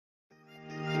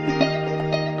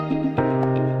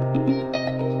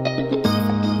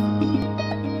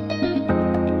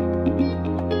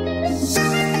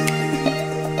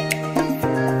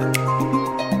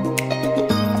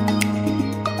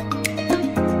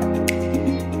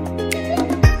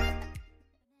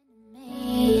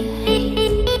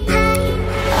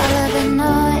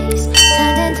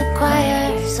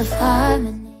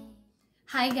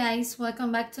guys,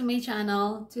 welcome back to my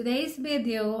channel. Today's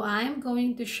video, I'm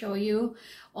going to show you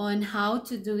on how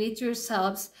to do it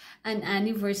yourselves an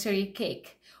anniversary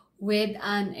cake with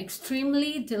an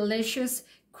extremely delicious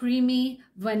creamy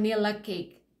vanilla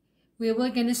cake. We were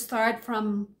gonna start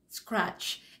from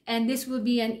scratch and this will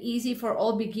be an easy for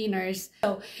all beginners.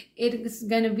 So it is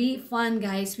gonna be fun,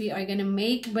 guys. We are gonna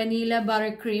make vanilla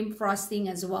buttercream frosting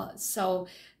as well. So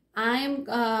I'm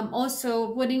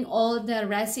also putting all the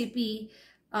recipe,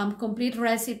 complete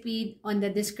recipe on the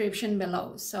description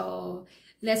below. So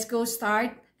let's go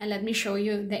start and let me show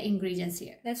you the ingredients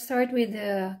here. Let's start with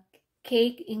the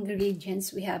cake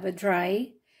ingredients. We have a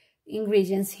dry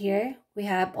ingredients here. We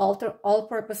have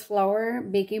all-purpose flour,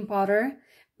 baking powder,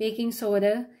 baking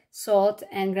soda, salt,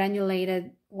 and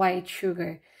granulated white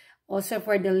sugar. Also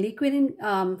for the liquid,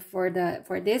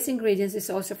 for these ingredients is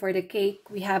also for the cake.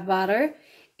 We have butter,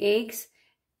 eggs,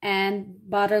 and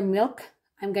buttermilk.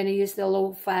 I'm gonna use the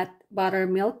low-fat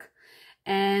buttermilk,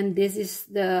 and this is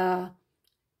the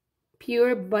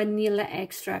pure vanilla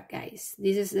extract, guys.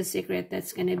 This is the secret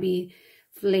that's gonna be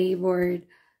flavored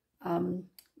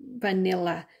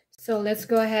vanilla. So let's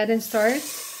go ahead and start.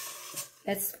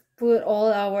 Let's put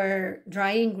all our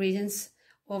dry ingredients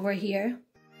over here.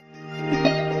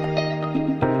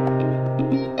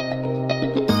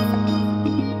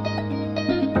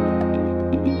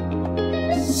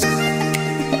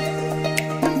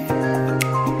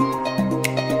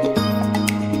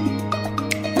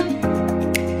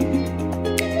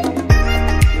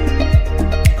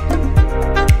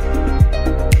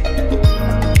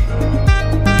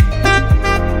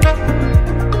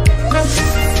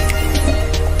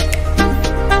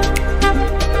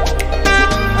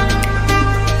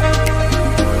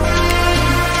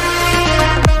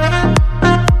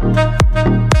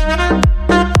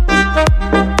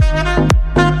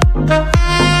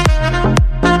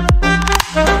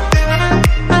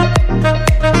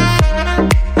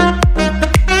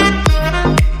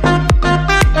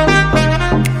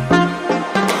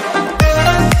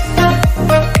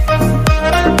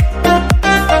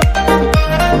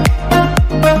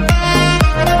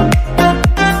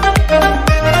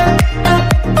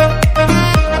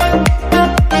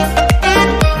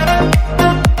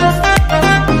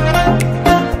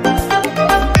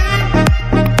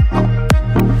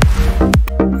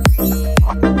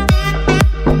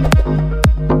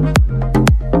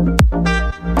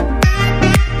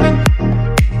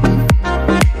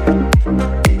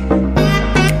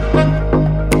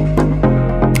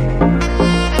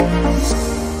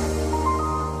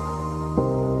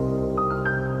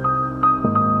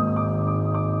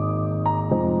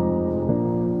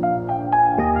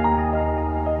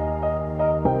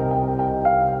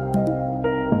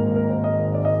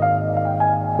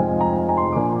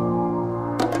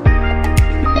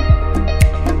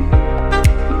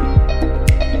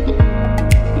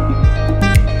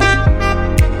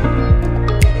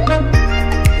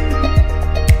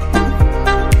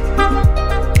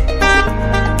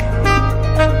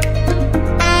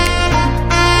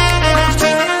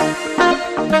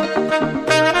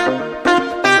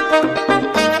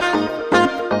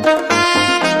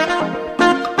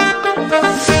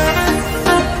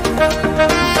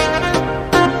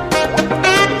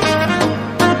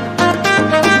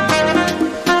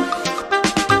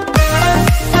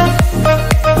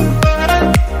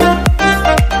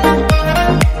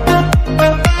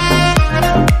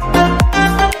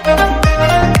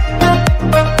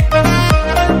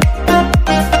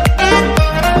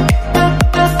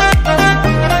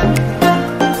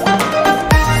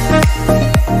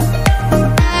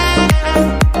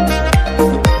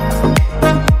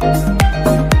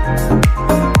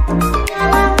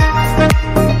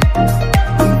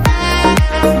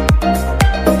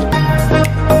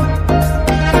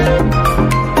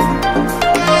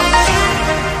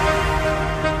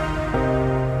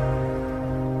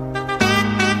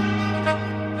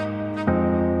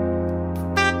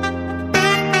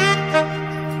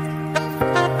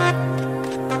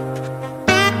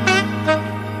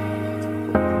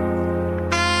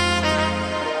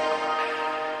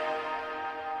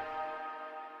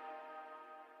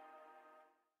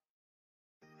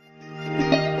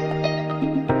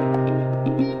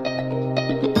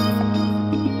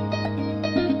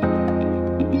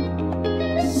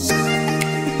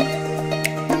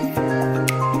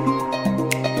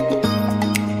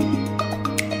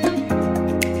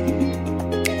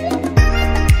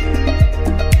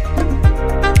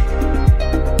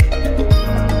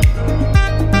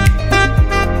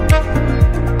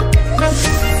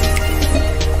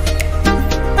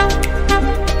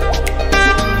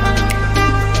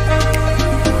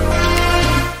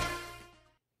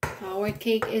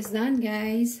 cake is done,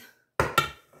 guys.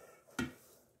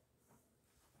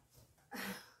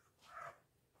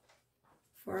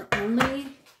 For only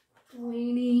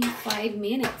 25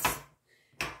 minutes.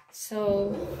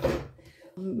 So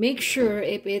make sure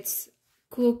if it's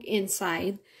cooked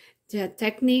inside. The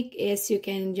technique is you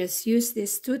can just use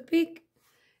this toothpick,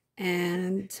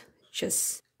 and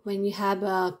just when you have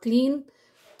a clean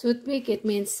toothpick, it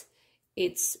means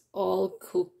it's all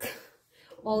cooked,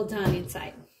 all done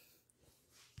inside.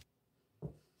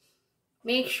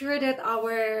 Make sure that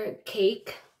our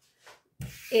cake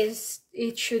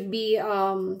it should be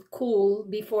cool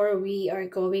before we are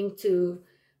going to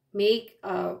make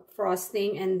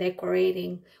frosting and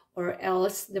decorating, or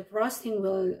else the frosting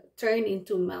will turn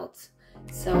into melt.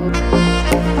 So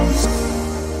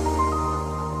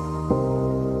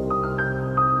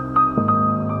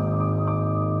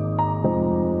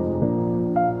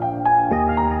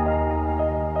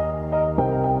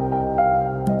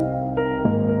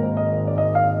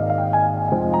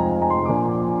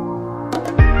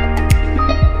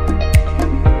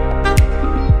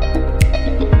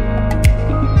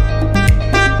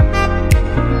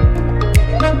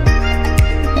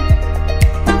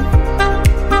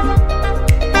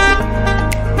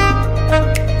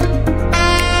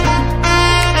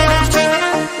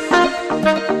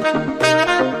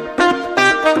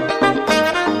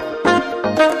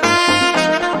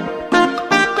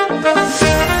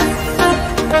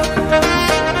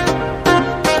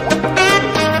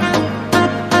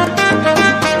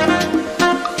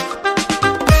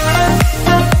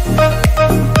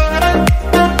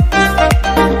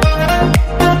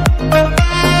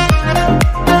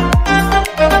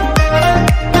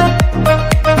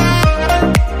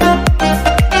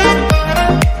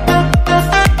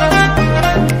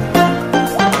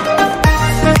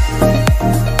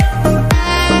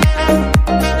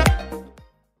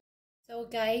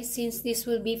guys, since this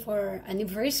will be for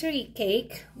anniversary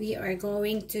cake, we are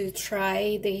going to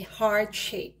try the heart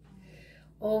shape.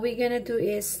 All we're gonna do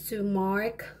is to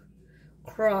mark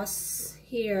cross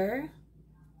here,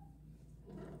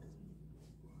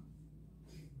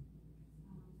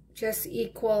 just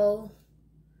equal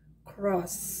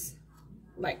cross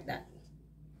like that.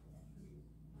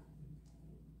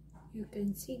 You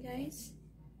can see, guys,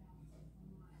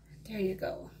 there you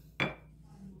go,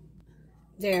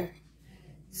 there.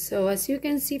 So as you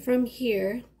can see from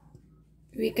here,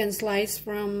 we can slice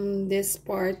from this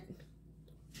part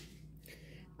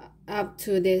up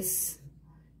to this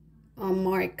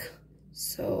mark,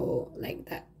 so like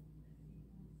that.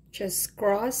 Just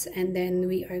cross, and then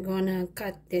we are gonna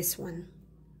cut this one.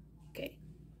 Okay.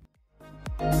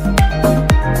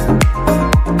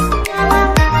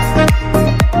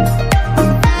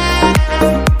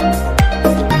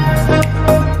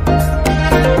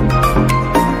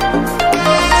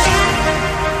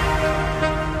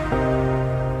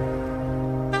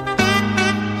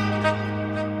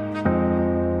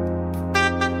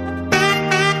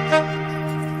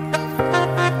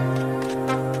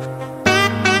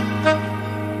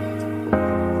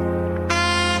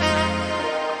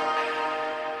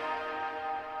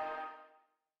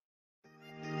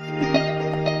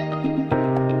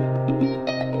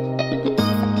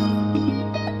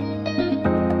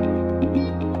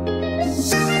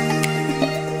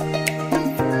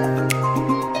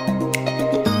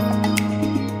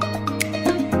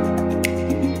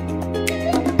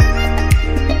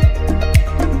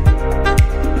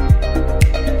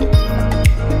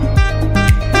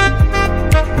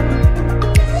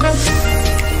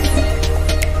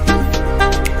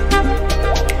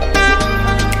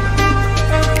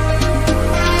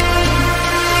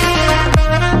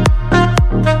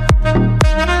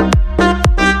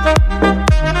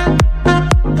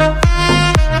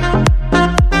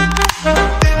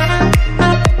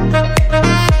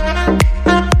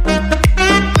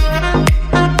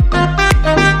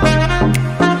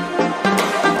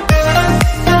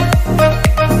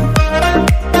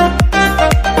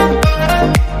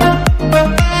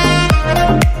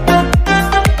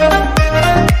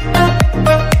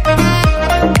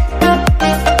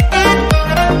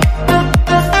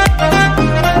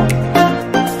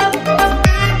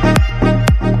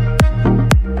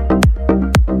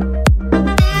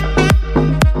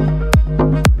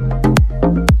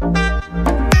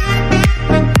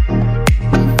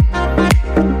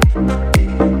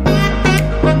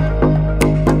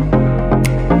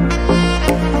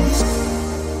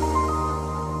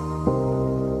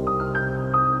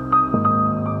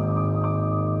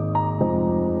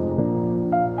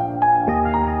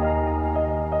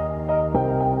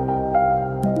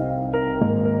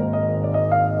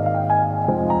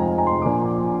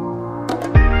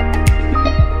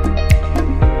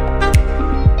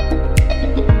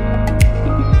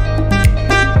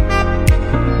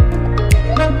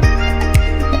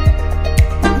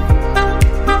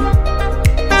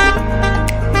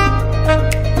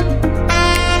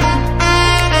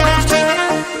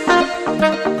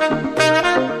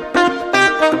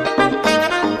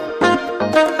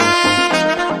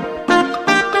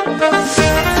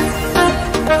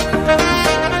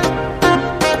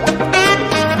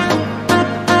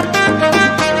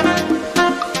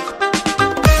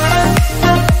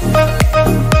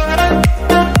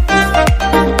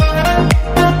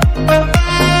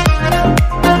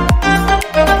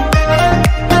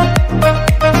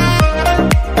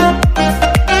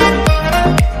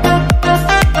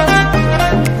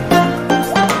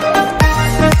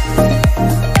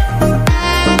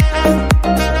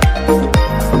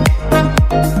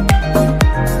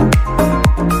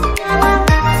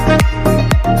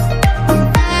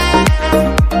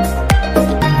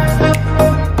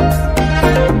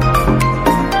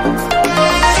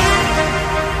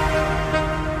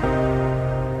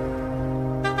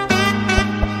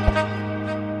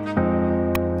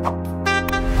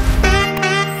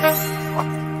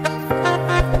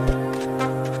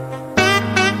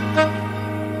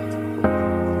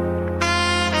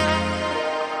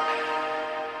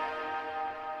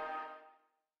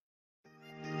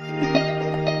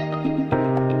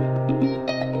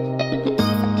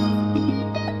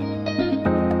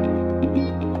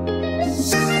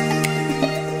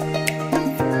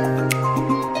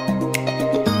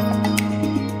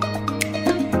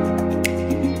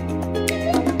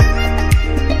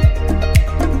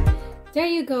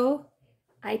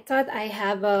 I thought I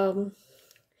have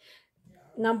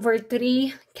number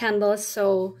 3 candles,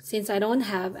 so since I don't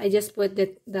have, I just put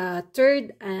the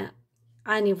third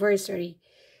anniversary,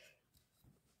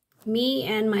 me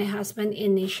and my husband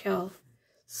initial.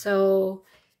 So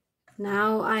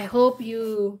now I hope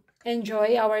you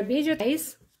enjoy our video,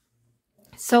 guys.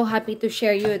 So happy to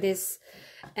share you this,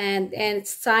 and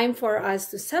it's time for us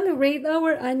to celebrate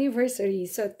our anniversary.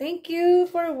 So thank you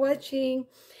for watching.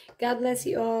 God bless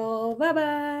you all. Bye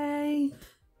bye.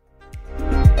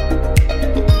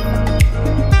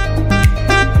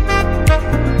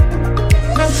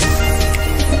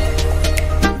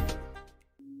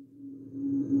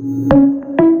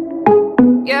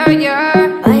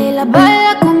 Baila,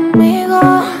 baila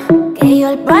conmigo, que yo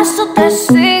al paso te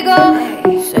sigo.